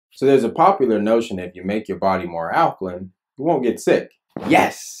So there's a popular notion that if you make your body more alkaline, you won't get sick.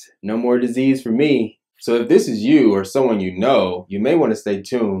 Yes, no more disease for me. So if this is you or someone you know, you may want to stay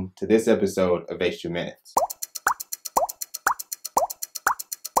tuned to this episode of H2 Minutes.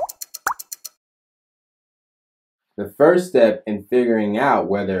 The first step in figuring out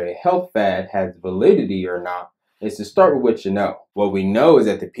whether a health fad has validity or not is to start with what you know. What we know is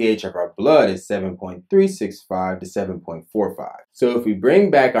that the pH of our blood is 7.365 to 7.45. So if we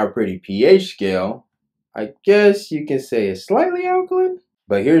bring back our pretty pH scale, I guess you can say it's slightly alkaline.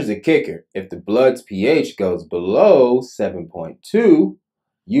 But here's the kicker. If the blood's pH goes below 7.2,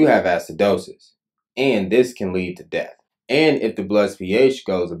 you have acidosis, and this can lead to death. And if the blood's pH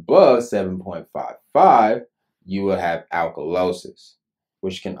goes above 7.55, you will have alkalosis,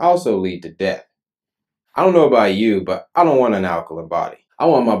 which can also lead to death. I don't know about you, but I don't want an alkaline body. I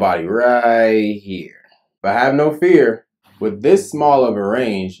want my body right here. But have no fear. With this small of a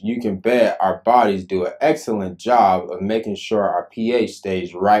range, you can bet our bodies do an excellent job of making sure our pH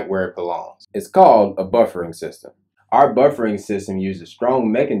stays right where it belongs. It's called a buffering system. Our buffering system uses strong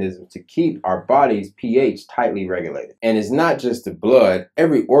mechanisms to keep our body's pH tightly regulated. And it's not just the blood.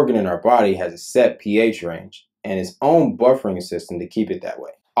 Every organ in our body has a set pH range and its own buffering system to keep it that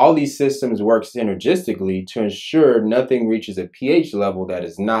way. All these systems work synergistically to ensure nothing reaches a pH level that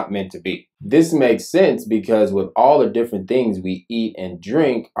is not meant to be. This makes sense because with all the different things we eat and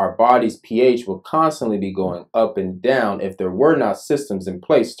drink, our body's pH will constantly be going up and down if there were not systems in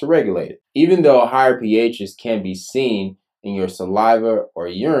place to regulate it. Even though higher pHs can be seen in your saliva or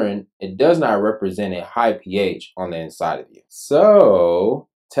urine, it does not represent a high pH on the inside of you. So,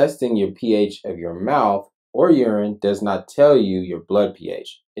 testing your pH of your mouth or urine does not tell you your blood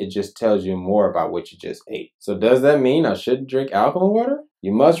pH. It just tells you more about what you just ate. So does that mean I shouldn't drink alkaline water?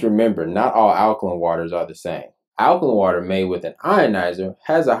 You must remember, not all alkaline waters are the same. Alkaline water made with an ionizer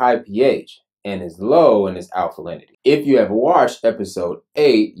has a high pH and is low in its alkalinity. If you have watched episode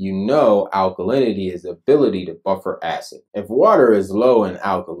 8, you know alkalinity is the ability to buffer acid. If water is low in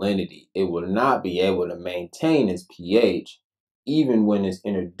alkalinity, it will not be able to maintain its pH even when it's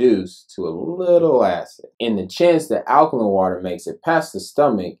introduced to a little acid. In the chance that alkaline water makes it past the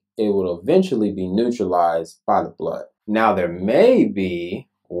stomach, it will eventually be neutralized by the blood. Now there may be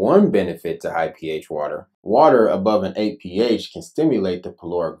one benefit to high pH water. Water above an 8 pH can stimulate the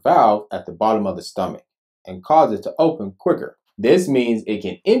pyloric valve at the bottom of the stomach and cause it to open quicker. This means it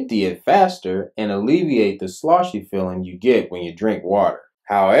can empty it faster and alleviate the sloshy feeling you get when you drink water.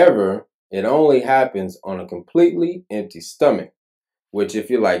 However, it only happens on a completely empty stomach, which if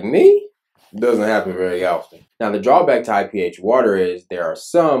you're like me, doesn't happen very often. Now the drawback to high pH water is there are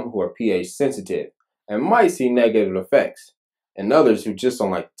some who are pH sensitive and might see negative effects, and others who just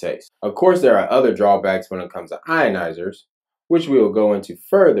don't like the taste. Of course, there are other drawbacks when it comes to ionizers, which we will go into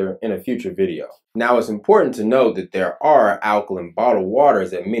further in a future video. Now it's important to note that there are alkaline bottled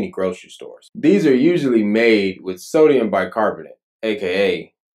waters at many grocery stores. These are usually made with sodium bicarbonate,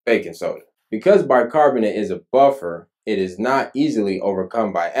 aka baking soda. Because bicarbonate is a buffer, it is not easily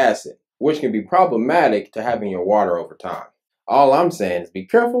overcome by acid, which can be problematic to having your water over time. All I'm saying is be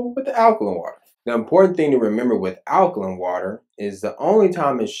careful with the alkaline water. The important thing to remember with alkaline water is the only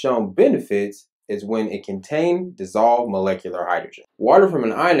time it's shown benefits is when it contains dissolved molecular hydrogen. Water from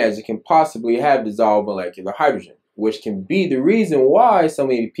an ionizer can possibly have dissolved molecular hydrogen, which can be the reason why so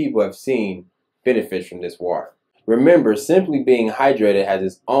many people have seen benefits from this water. Remember, simply being hydrated has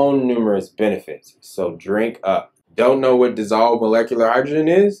its own numerous benefits, so drink up. Don't know what dissolved molecular hydrogen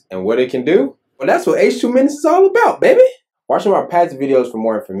is and what it can do? Well, that's what H2 Minutes is all about, baby! Watch our past videos for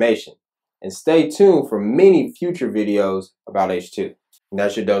more information, and stay tuned for many future videos about H2. And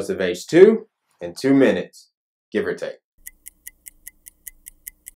that's your dose of H2 in 2 minutes, give or take.